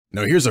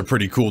Now here's a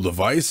pretty cool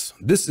device.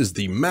 This is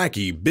the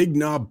Mackie BIG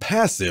KNOB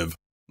Passive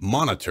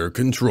monitor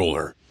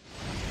controller.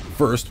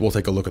 First, we'll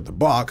take a look at the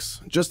box.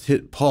 Just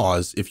hit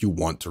pause if you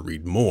want to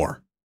read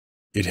more.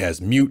 It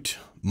has mute,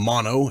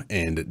 mono,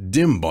 and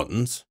dim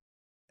buttons,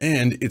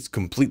 and it's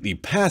completely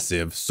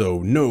passive, so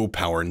no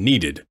power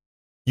needed.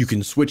 You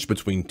can switch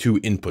between two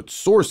input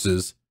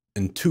sources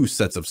and two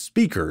sets of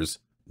speakers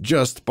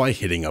just by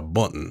hitting a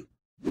button.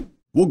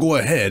 We'll go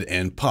ahead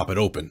and pop it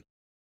open.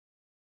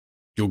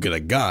 You'll get a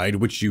guide,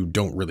 which you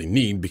don't really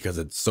need because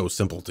it's so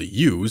simple to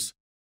use.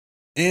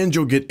 And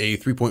you'll get a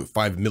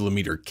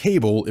 3.5mm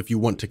cable if you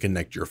want to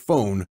connect your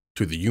phone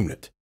to the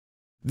unit.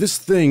 This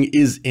thing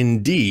is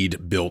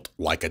indeed built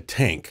like a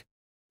tank.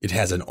 It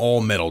has an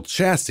all-metal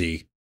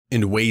chassis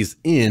and weighs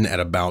in at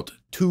about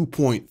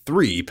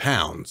 2.3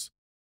 pounds.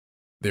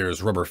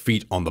 There's rubber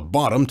feet on the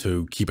bottom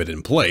to keep it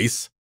in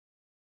place.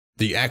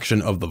 The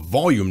action of the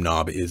volume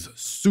knob is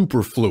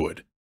super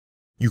fluid.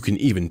 You can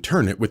even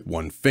turn it with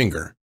one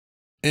finger.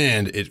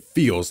 And it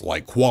feels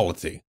like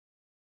quality.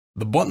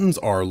 The buttons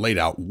are laid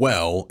out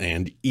well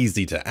and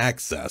easy to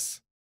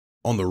access.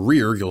 On the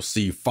rear, you'll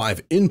see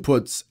 5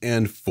 inputs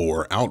and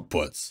 4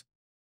 outputs.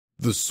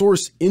 The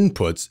source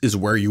inputs is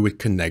where you would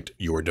connect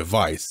your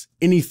device,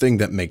 anything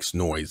that makes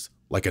noise,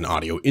 like an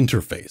audio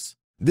interface.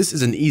 This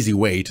is an easy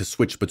way to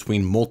switch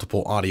between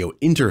multiple audio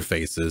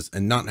interfaces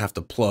and not have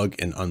to plug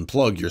and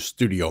unplug your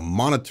studio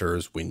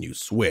monitors when you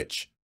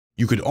switch.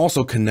 You could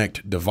also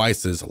connect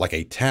devices like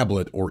a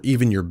tablet or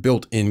even your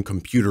built-in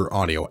computer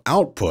audio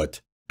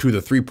output to the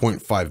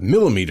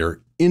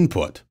 3.5mm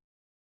input,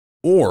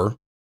 or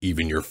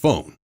even your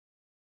phone.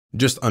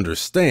 Just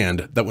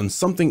understand that when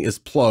something is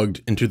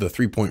plugged into the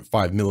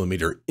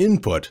 3.5mm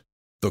input,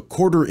 the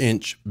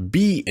 1/4"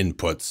 B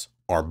inputs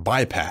are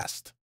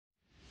bypassed.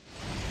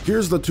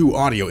 Here's the two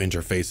audio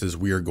interfaces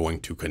we are going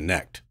to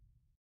connect.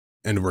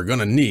 And we're going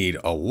to need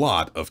a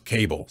lot of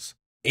cables.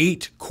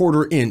 8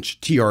 1/4"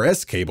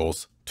 TRS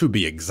cables to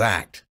be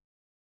exact.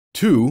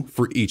 2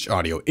 for each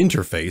audio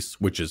interface,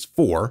 which is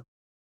 4,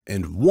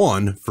 and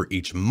 1 for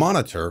each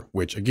monitor,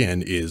 which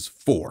again is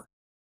 4.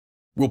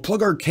 We'll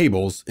plug our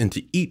cables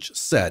into each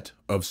set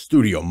of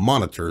studio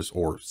monitors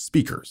or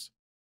speakers.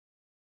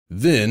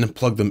 Then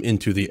plug them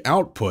into the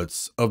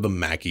outputs of the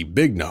Mackie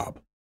BIG KNOB.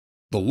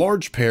 The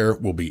large pair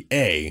will be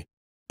A,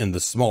 and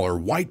the smaller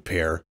white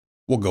pair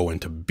will go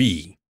into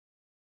B.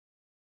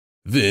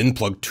 Then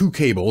plug 2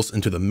 cables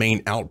into the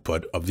main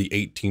output of the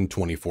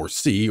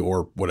 1824C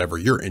or whatever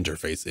your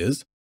interface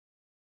is,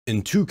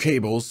 and 2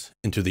 cables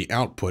into the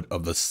output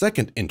of the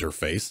second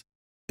interface,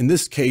 in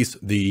this case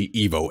the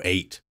Evo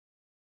 8.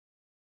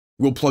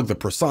 We'll plug the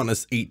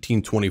PreSonus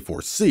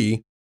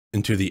 1824C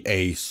into the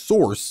A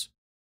source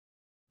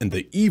and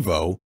the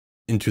Evo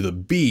into the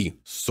B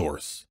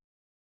source.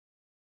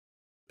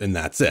 And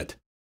that's it.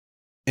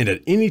 And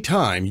at any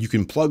time, you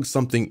can plug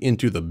something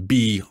into the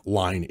B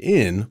line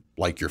in,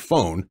 like your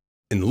phone,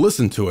 and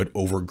listen to it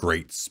over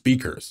great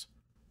speakers.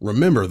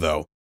 Remember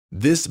though,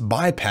 this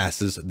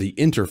bypasses the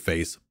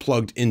interface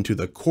plugged into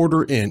the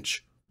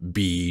 1/4"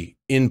 B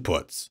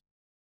inputs.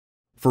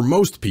 For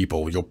most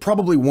people, you'll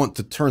probably want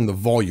to turn the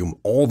volume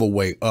all the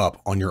way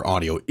up on your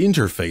audio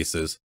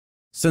interfaces,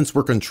 since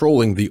we're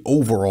controlling the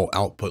overall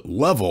output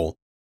level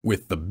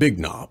with the big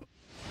knob.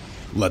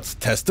 Let's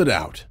test it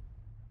out.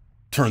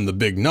 Turn the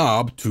big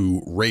knob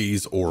to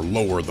raise or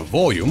lower the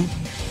volume.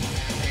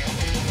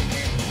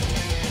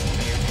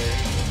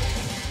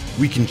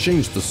 We can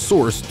change the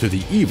source to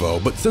the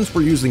Evo, but since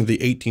we're using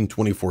the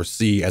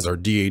 1824C as our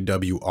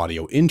DAW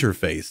audio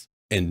interface,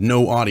 and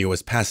no audio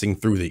is passing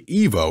through the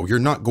Evo, you're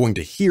not going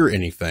to hear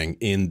anything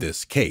in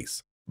this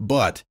case.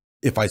 But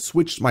if I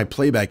switched my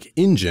playback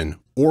engine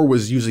or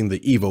was using the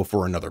Evo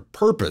for another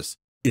purpose,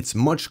 it's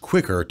much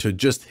quicker to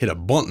just hit a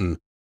button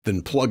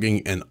than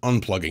plugging and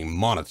unplugging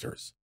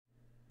monitors.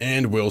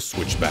 And we'll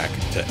switch back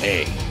to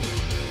A.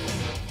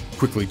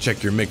 Quickly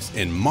check your mix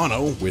in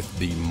mono with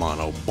the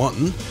mono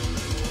button.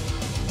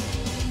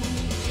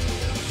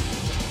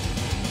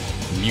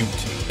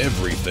 Mute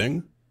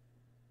everything.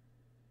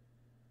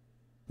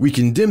 We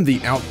can dim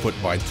the output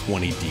by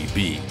 20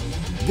 dB.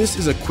 This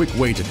is a quick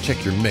way to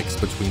check your mix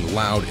between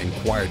loud and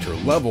quieter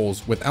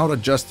levels without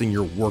adjusting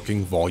your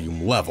working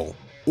volume level,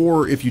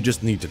 or if you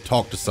just need to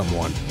talk to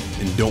someone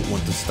and don't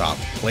want to stop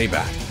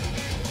playback.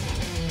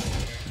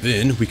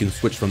 Then we can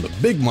switch from the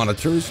big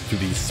monitors to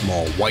the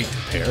small white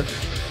pair.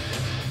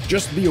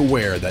 Just be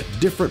aware that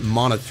different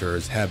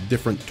monitors have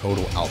different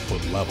total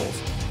output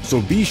levels,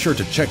 so be sure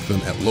to check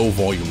them at low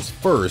volumes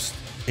first,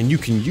 and you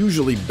can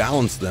usually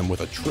balance them with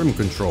a trim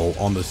control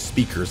on the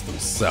speakers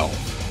themselves.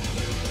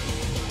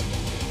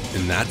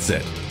 And that's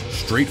it.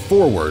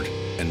 Straightforward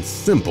and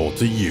simple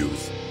to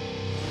use.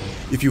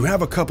 If you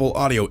have a couple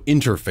audio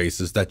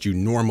interfaces that you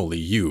normally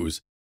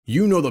use,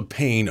 you know the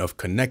pain of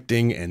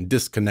connecting and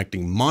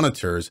disconnecting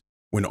monitors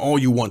when all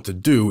you want to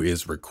do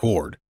is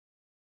record.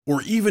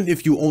 Or even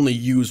if you only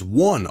use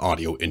one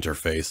audio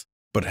interface,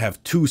 but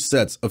have 2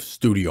 sets of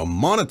studio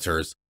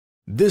monitors,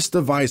 this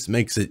device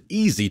makes it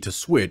easy to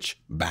switch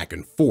back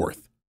and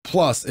forth.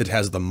 Plus, it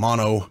has the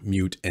mono,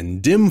 mute,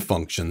 and dim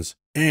functions,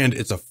 and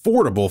it's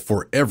affordable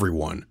for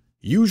everyone,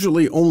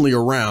 usually only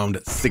around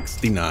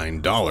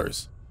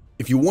 $69.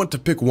 If you want to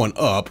pick one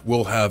up,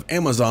 we'll have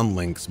Amazon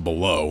links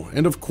below,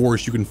 and of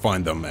course you can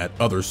find them at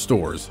other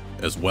stores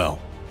as well.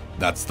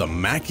 That's the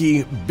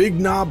Mackie Big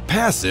Knob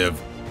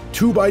Passive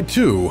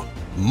 2x2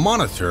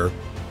 Monitor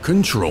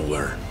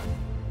Controller.